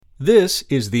This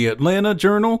is the Atlanta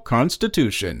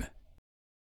Journal-Constitution.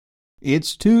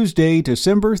 It's Tuesday,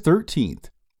 December 13th.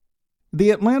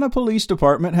 The Atlanta Police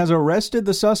Department has arrested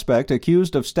the suspect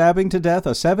accused of stabbing to death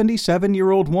a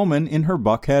 77-year-old woman in her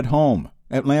Buckhead home.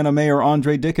 Atlanta Mayor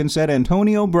Andre Dickens said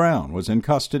Antonio Brown was in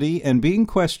custody and being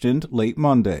questioned late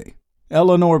Monday.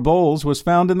 Eleanor Bowles was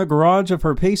found in the garage of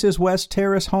her Paces West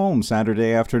Terrace home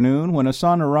Saturday afternoon when a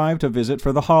son arrived to visit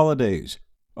for the holidays.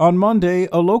 On Monday,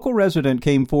 a local resident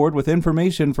came forward with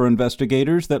information for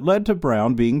investigators that led to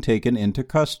Brown being taken into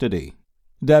custody.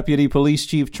 Deputy Police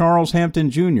Chief Charles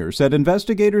Hampton Jr. said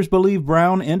investigators believe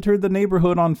Brown entered the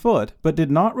neighborhood on foot but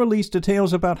did not release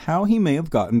details about how he may have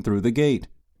gotten through the gate.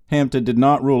 Hampton did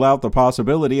not rule out the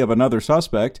possibility of another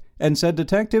suspect and said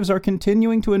detectives are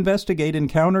continuing to investigate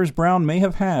encounters Brown may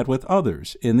have had with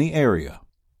others in the area.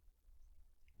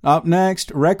 Up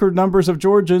next, record numbers of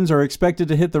Georgians are expected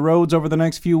to hit the roads over the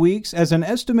next few weeks as an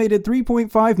estimated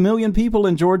 3.5 million people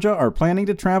in Georgia are planning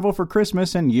to travel for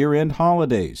Christmas and year-end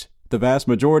holidays. The vast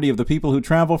majority of the people who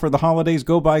travel for the holidays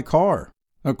go by car.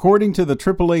 According to the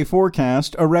AAA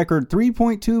forecast, a record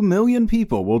 3.2 million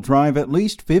people will drive at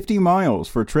least 50 miles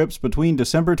for trips between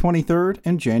December 23rd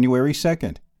and January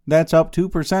 2nd. That's up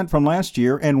 2% from last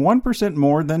year and 1%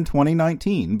 more than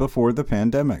 2019 before the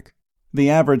pandemic. The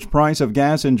average price of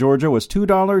gas in Georgia was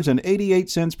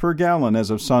 $2.88 per gallon as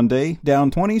of Sunday,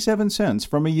 down 27 cents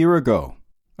from a year ago.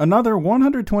 Another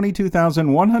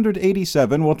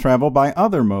 122,187 will travel by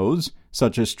other modes,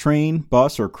 such as train,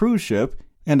 bus, or cruise ship,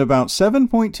 and about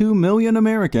 7.2 million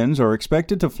Americans are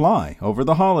expected to fly over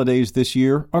the holidays this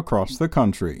year across the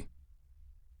country.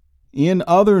 In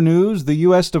other news, the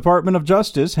U.S. Department of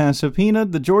Justice has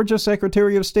subpoenaed the Georgia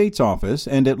Secretary of State's office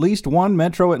and at least one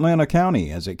metro Atlanta county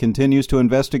as it continues to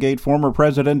investigate former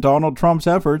President Donald Trump's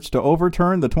efforts to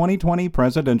overturn the 2020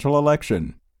 presidential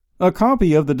election. A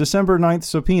copy of the December 9th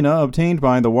subpoena obtained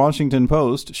by the Washington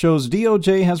Post shows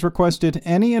DOJ has requested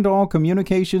any and all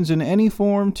communications in any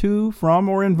form to, from,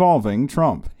 or involving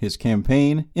Trump, his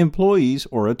campaign, employees,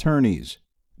 or attorneys.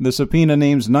 The subpoena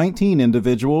names 19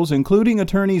 individuals, including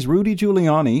attorneys Rudy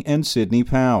Giuliani and Sidney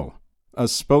Powell. A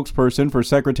spokesperson for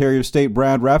Secretary of State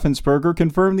Brad Raffensperger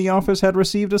confirmed the office had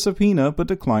received a subpoena but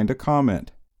declined to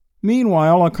comment.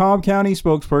 Meanwhile, a Cobb County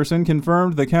spokesperson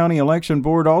confirmed the county election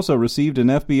board also received an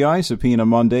FBI subpoena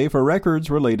Monday for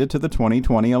records related to the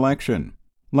 2020 election.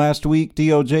 Last week,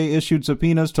 DOJ issued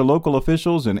subpoenas to local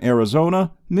officials in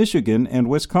Arizona, Michigan, and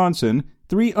Wisconsin,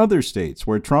 three other states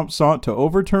where Trump sought to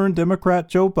overturn Democrat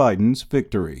Joe Biden's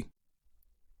victory.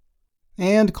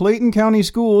 And Clayton County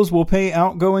Schools will pay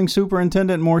outgoing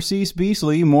Superintendent Maurice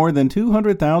Beasley more than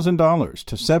 $200,000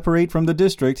 to separate from the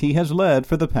district he has led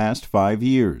for the past 5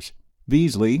 years.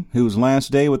 Beasley, whose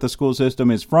last day with the school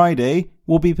system is Friday,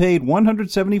 will be paid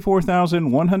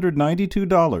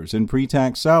 $174,192 in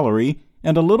pre-tax salary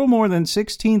and a little more than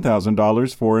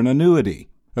 $16,000 for an annuity,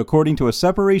 according to a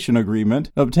separation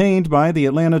agreement obtained by the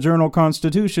Atlanta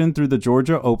Journal-Constitution through the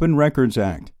Georgia Open Records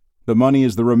Act. The money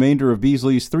is the remainder of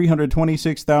Beasley's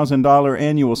 $326,000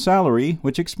 annual salary,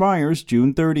 which expires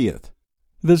June 30th.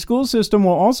 The school system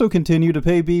will also continue to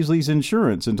pay Beasley's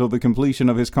insurance until the completion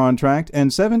of his contract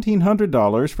and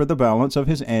 $1,700 for the balance of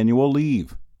his annual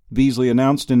leave. Beasley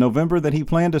announced in November that he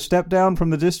planned to step down from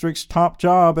the district's top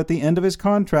job at the end of his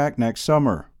contract next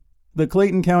summer. The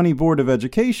Clayton County Board of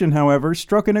Education, however,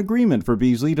 struck an agreement for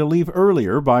Beasley to leave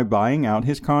earlier by buying out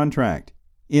his contract.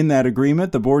 In that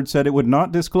agreement, the board said it would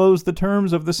not disclose the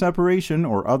terms of the separation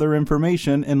or other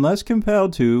information unless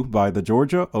compelled to by the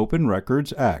Georgia Open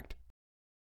Records Act.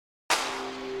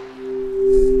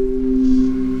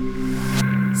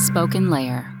 Spoken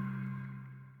Layer.